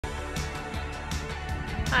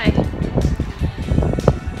Hi,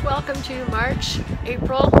 welcome to March,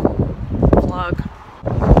 April vlog,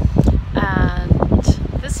 and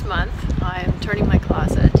this month I'm turning my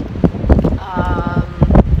closet,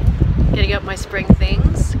 getting out my spring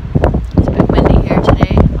things. It's a bit windy here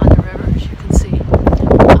today on the river, as you can see.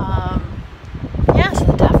 Yeah, so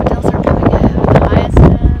the daffodils are coming out, the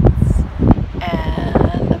hyacinths,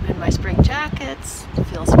 and I'm in my spring jackets. It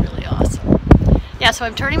feels really awesome. Yeah, so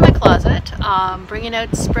I'm turning my closet, bringing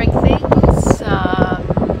out spring things,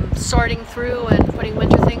 sorting through and putting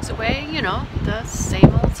winter things away, you know, the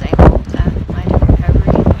same old that I do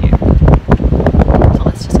every year. So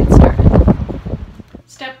let's just get started.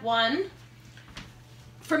 Step one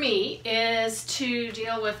for me is to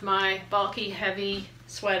deal with my bulky, heavy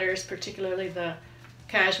sweaters, particularly the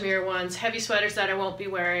cashmere ones, heavy sweaters that I won't be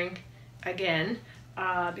wearing again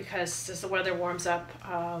because as the weather warms up,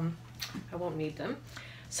 I won't need them.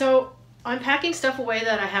 So I'm packing stuff away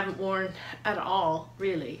that I haven't worn at all,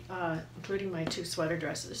 really, including my two sweater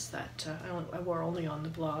dresses that I wore only on the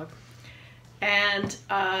blog. And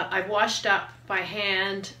I've washed up by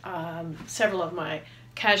hand several of my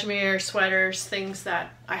cashmere sweaters, things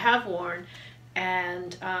that I have worn,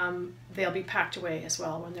 and they'll be packed away as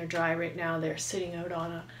well when they're dry. Right now they're sitting out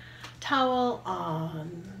on a towel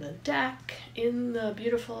on the deck in the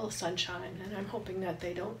beautiful sunshine, and I'm hoping that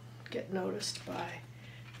they don't get noticed by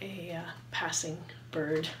a passing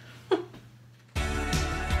bird.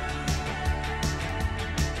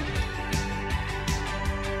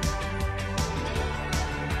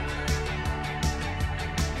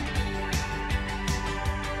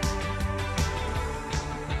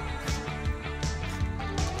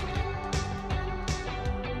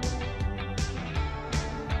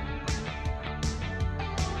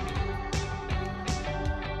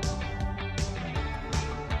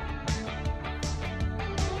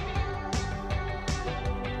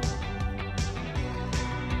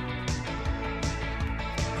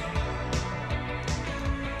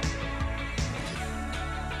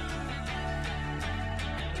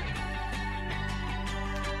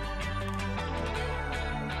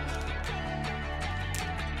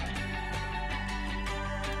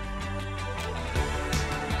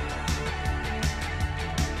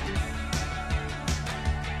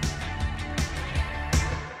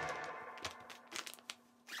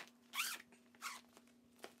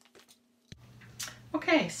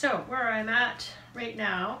 Okay, so where I'm at right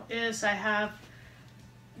now is I have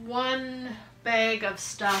one bag of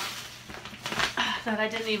stuff that I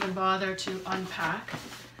didn't even bother to unpack.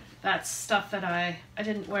 That's stuff that I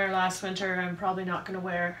didn't wear last winter. I'm probably not going to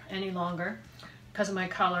wear any longer because of my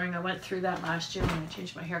coloring. I went through that last year when I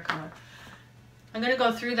changed my hair color. I'm going to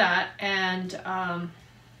go through that and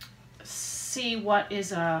see what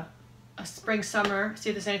is a spring-summer, see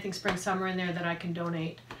if there's anything spring-summer in there that I can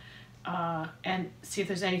donate. And see if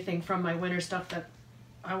there's anything from my winter stuff that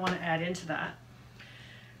I want to add into that.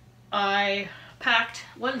 I packed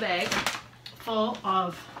one bag full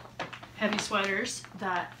of heavy sweaters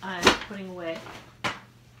that I'm putting away.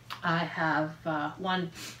 I have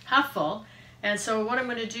one half full, and so what I'm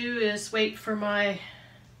going to do is wait for my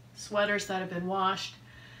sweaters that have been washed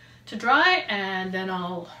to dry, and then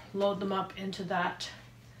I'll load them up into that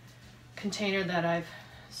container that I've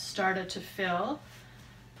started to fill.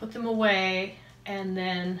 Put them away, and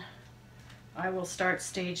then I will start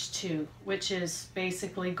stage 2, which is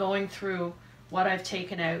basically going through what I've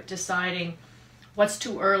taken out, deciding what's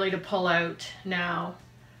too early to pull out now,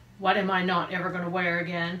 what am I not ever going to wear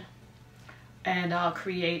again, and I'll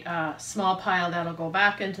create a small pile that'll go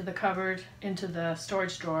back into the cupboard, into the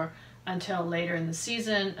storage drawer until later in the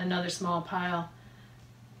season, another small pile,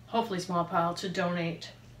 hopefully small pile, to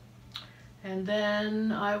donate. And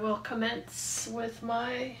then I will commence with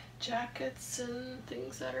my jackets and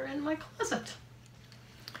things that are in my closet.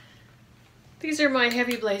 These are my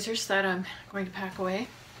heavy blazers that I'm going to pack away.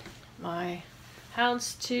 My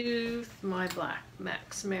houndstooth, my black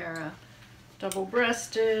Max Mara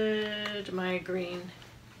double-breasted, my green,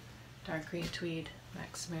 dark green tweed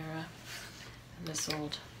Max Mara, and this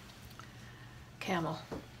old camel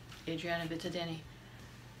Adriana Vittadini.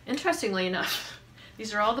 Interestingly enough,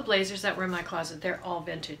 these are all the blazers that were in my closet. They're all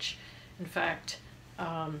vintage. In fact,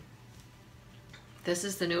 this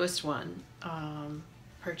is the newest one,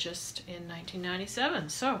 purchased in 1997.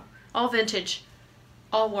 So, all vintage,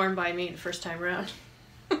 all worn by me the first time around.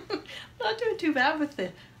 Not doing too bad with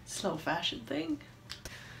the slow fashion thing.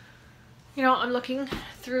 You know, I'm looking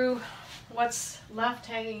through what's left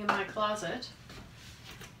hanging in my closet.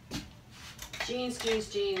 Jeans, jeans,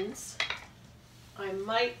 jeans. I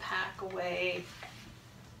might pack away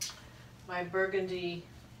my burgundy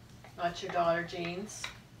Not Your Daughter jeans.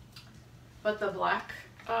 But the black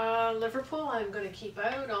Liverpool I'm going to keep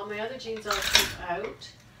out. All my other jeans I'll keep out.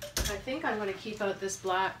 I think I'm going to keep out this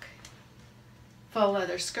black faux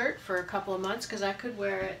leather skirt for a couple of months because I could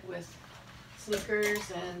wear it with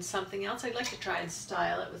sneakers and something else. I'd like to try and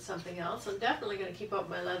style it with something else. I'm definitely going to keep out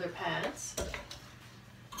my leather pants.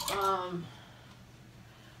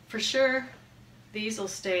 For sure, these will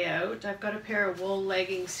stay out. I've got a pair of wool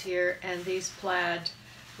leggings here and these plaid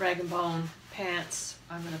rag and bone pants.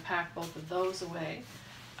 I'm going to pack both of those away.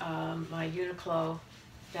 My Uniqlo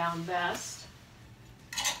down vest.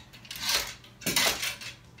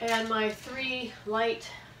 And my 3 light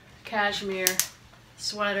cashmere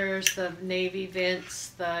sweaters, the navy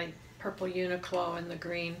Vince, the purple Uniqlo, and the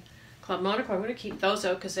green Club Monaco. I'm going to keep those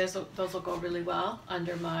out because those will go really well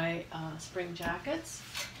under my spring jackets.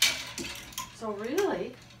 So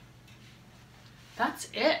really, that's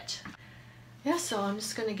it. Yeah, so I'm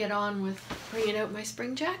just going to get on with bringing out my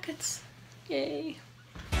spring jackets. Yay!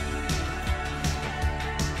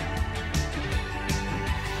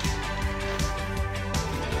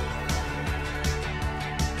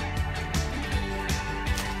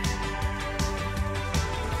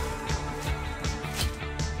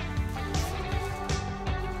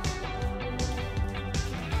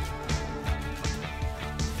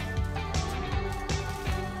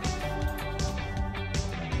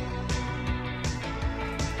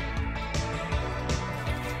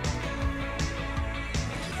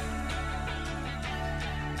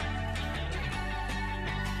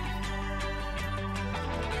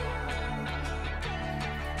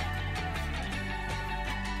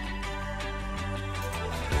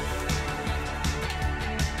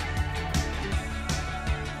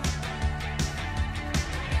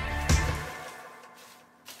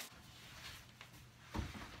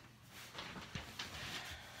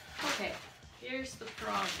 Okay, here's the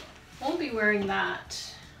problem. Won't be wearing that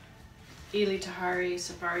Ely Tahari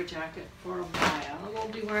safari jacket for a while. I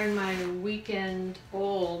won't be wearing my weekend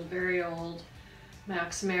old, very old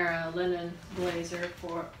Max Mara linen blazer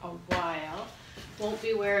for a while. Won't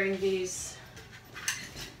be wearing these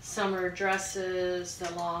summer dresses,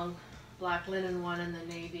 the long black linen one and the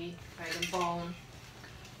navy rag and bone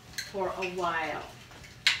for a while.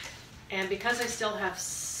 And because I still have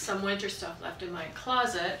some winter stuff left in my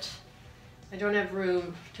closet, I don't have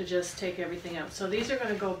room to just take everything out. So these are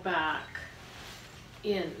going to go back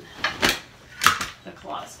in the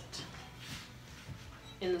closet,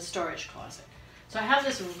 in the storage closet. So I have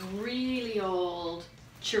this really old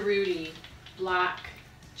Cheruti black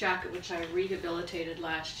jacket which I rehabilitated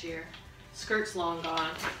last year. Skirt's long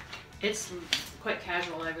gone. It's quite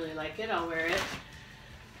casual. I really like it. I'll wear it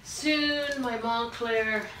soon. My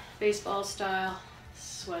Montclair baseball style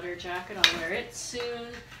sweater jacket, I'll wear it soon.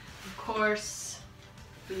 Of course,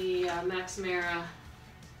 the Max Mara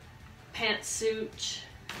pantsuit,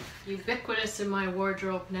 ubiquitous in my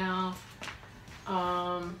wardrobe now.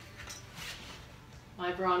 My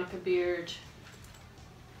Veronica Beard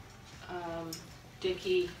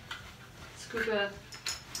Dickie scuba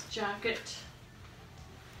jacket.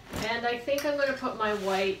 And I think I'm going to put my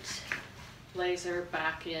white blazer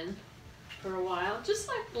back in for a while. Just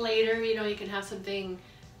like later, you know, you can have something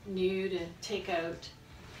new to take out.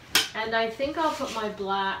 And I think I'll put my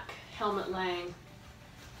black Helmut Lang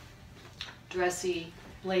dressy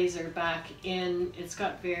blazer back in. It's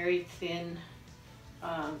got very thin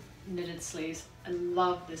knitted sleeves. I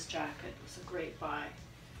love this jacket. It was a great buy.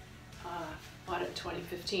 Bought it in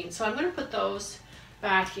 2015. So I'm going to put those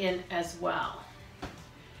back in as well.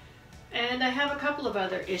 And I have a couple of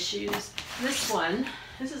other issues. This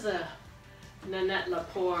is a Nanette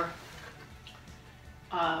Lepore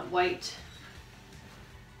white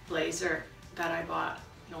blazer that I bought,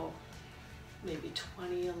 maybe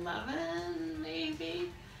 2011,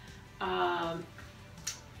 maybe.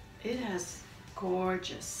 It has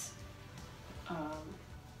gorgeous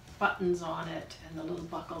buttons on it and the little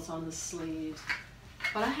buckles on the sleeves.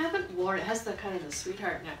 But I haven't worn it. It has the kind of the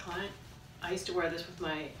sweetheart neckline. I used to wear this with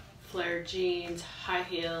my flared jeans, high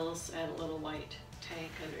heels, and a little white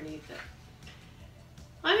tank underneath it.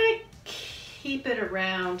 I'm going to keep it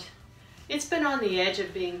around. It's been on the edge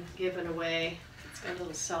of being given away. It's got a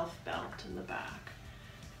little self belt in the back.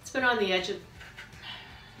 It's been on the edge of,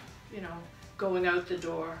 going out the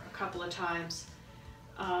door a couple of times.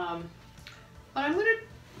 But I'm going to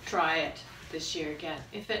try it this year again.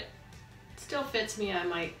 If it still fits me, I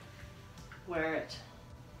might wear it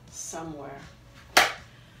somewhere.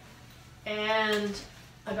 And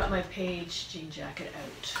I got my Paige jean jacket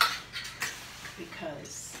out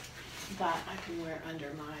because that I can wear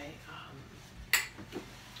under my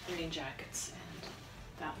rain jackets, and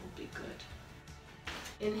that will be good.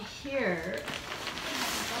 in here, there's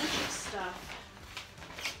a bunch of stuff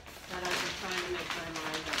that I've been trying to make my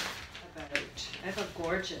mind up about. I have a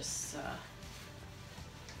gorgeous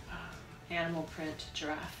animal print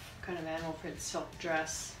giraffe, kind of animal print silk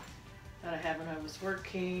dress that I had when I was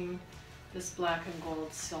working. This black and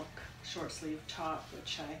gold silk short sleeve top,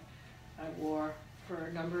 which I wore for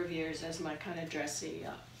a number of years as my kind of dressy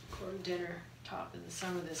dinner top in the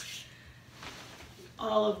summer. This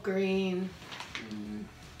olive green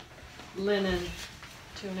linen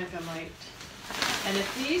tunic I might. And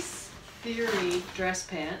if these Theory dress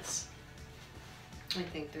pants, I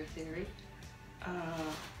think they're Theory,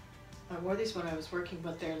 I wore these when I was working,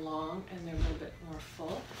 but they're long and they're a little bit more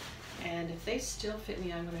full. And if they still fit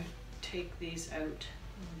me, I'm going to take these out.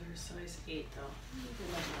 Oh, they're size 8 though.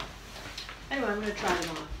 Anyway, I'm going to try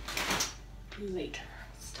them on later.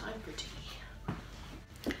 It's time for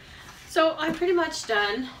tea. So I'm pretty much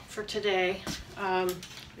done for today.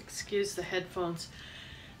 Excuse the headphones.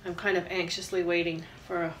 I'm kind of anxiously waiting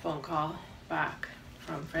for a phone call back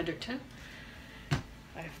from Fredericton.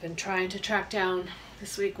 I've been trying to track down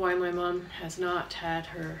this week why my mom has not had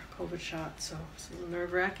her COVID shot, so it's a little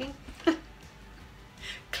nerve-wracking.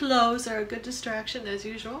 Clothes are a good distraction as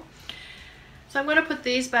usual. So I'm going to put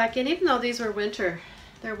these back in, even though these were winter.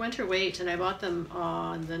 They're winter weight, and I bought them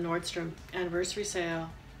on the Nordstrom anniversary sale.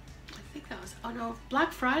 I think that was, oh no,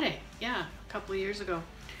 Black Friday. Yeah, a couple of years ago.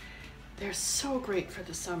 They're so great for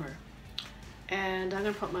the summer. And I'm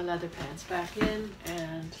going to put my leather pants back in,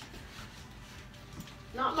 and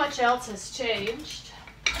not much else has changed.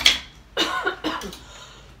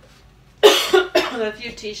 A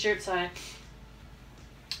few t-shirts I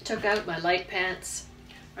took out. My light pants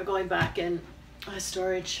are going back in a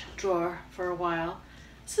storage drawer for a while.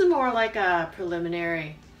 This is more like a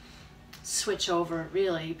preliminary switch over,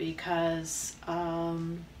 really, because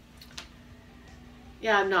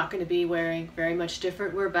yeah, I'm not going to be wearing very much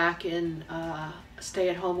different. We're back in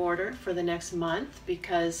stay-at-home order for the next month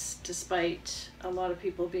because despite a lot of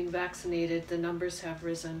people being vaccinated, the numbers have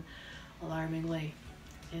risen alarmingly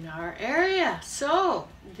in our area. So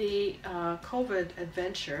the COVID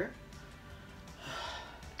adventure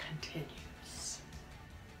continues.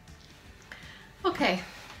 Okay,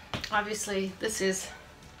 obviously this is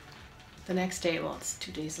the next day. Well, it's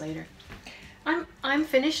 2 days later. I'm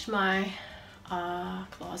finished my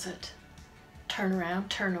closet turnaround,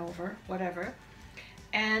 turnover, whatever.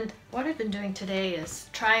 And what I've been doing today is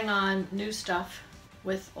trying on new stuff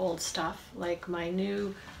with old stuff, like my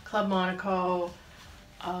new Club Monaco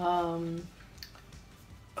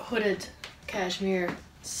hooded cashmere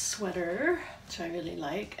sweater, which I really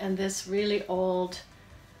like, and this really old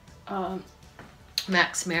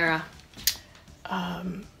Max Mara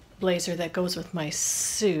blazer that goes with my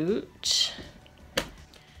suit.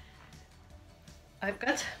 I've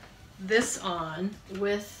got this on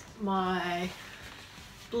with my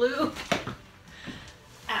blue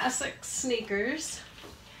Asics sneakers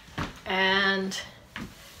and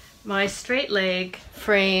my straight leg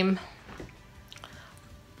frame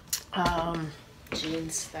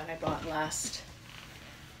jeans that I bought last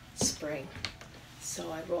spring.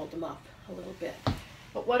 So I rolled them up a little bit.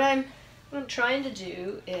 But what I'm trying to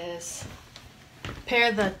do is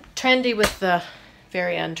pair the trendy with the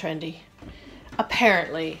very untrendy.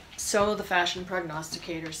 Apparently, so the fashion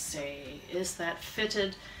prognosticators say, is that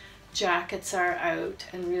fitted jackets are out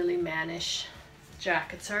and really mannish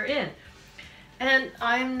jackets are in. And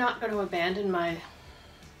I'm not going to abandon my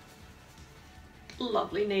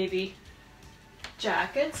lovely navy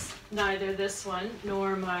jackets, neither this one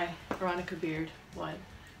nor my Veronica Beard one,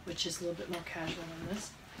 which is a little bit more casual than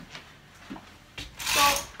this. So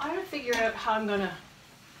I'm going to figure out how I'm going to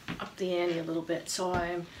up the ante a little bit. So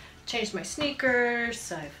I'm changed my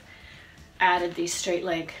sneakers, I've added these straight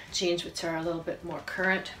leg jeans which are a little bit more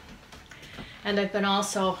current, and I've been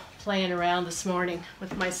also playing around this morning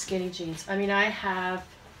with my skinny jeans. I mean, I have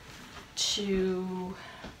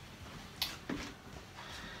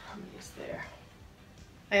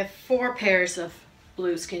I have 4 pairs of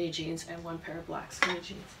blue skinny jeans and 1 pair of black skinny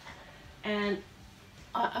jeans, and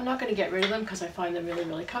I'm not going to get rid of them because I find them really,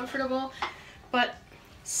 really comfortable, but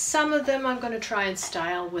some of them I'm going to try and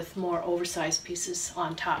style with more oversized pieces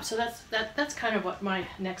on top. So that's kind of what my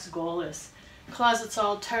next goal is. Closet's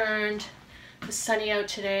all turned. It's sunny out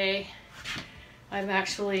today. I've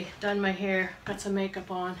actually done my hair, got some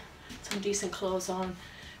makeup on, some decent clothes on.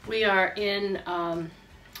 We are in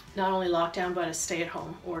not only lockdown but a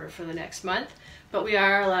stay-at-home order for the next month, but we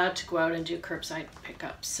are allowed to go out and do curbside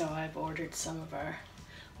pickups. So I've ordered some of our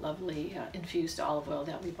lovely infused olive oil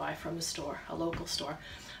that we buy from the store, a local store.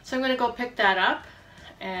 So I'm going to go pick that up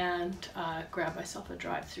and grab myself a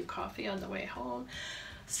drive-through coffee on the way home.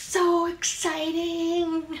 So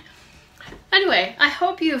exciting! Anyway, I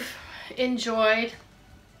hope you've enjoyed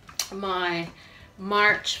my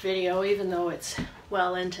March video, even though it's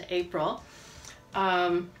well into April. We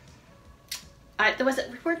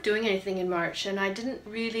weren't doing anything in March, and I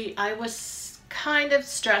was kind of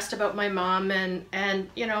stressed about my mom and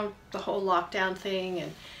you know, the whole lockdown thing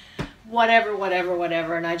and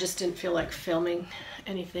whatever, and I just didn't feel like filming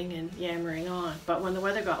anything and yammering on. But when the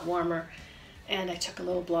weather got warmer, and I took a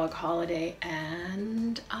little blog holiday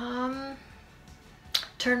and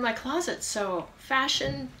turned my closet. So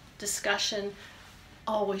fashion discussion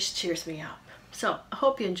always cheers me up. So I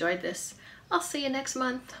hope you enjoyed this. I'll see you next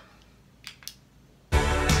month.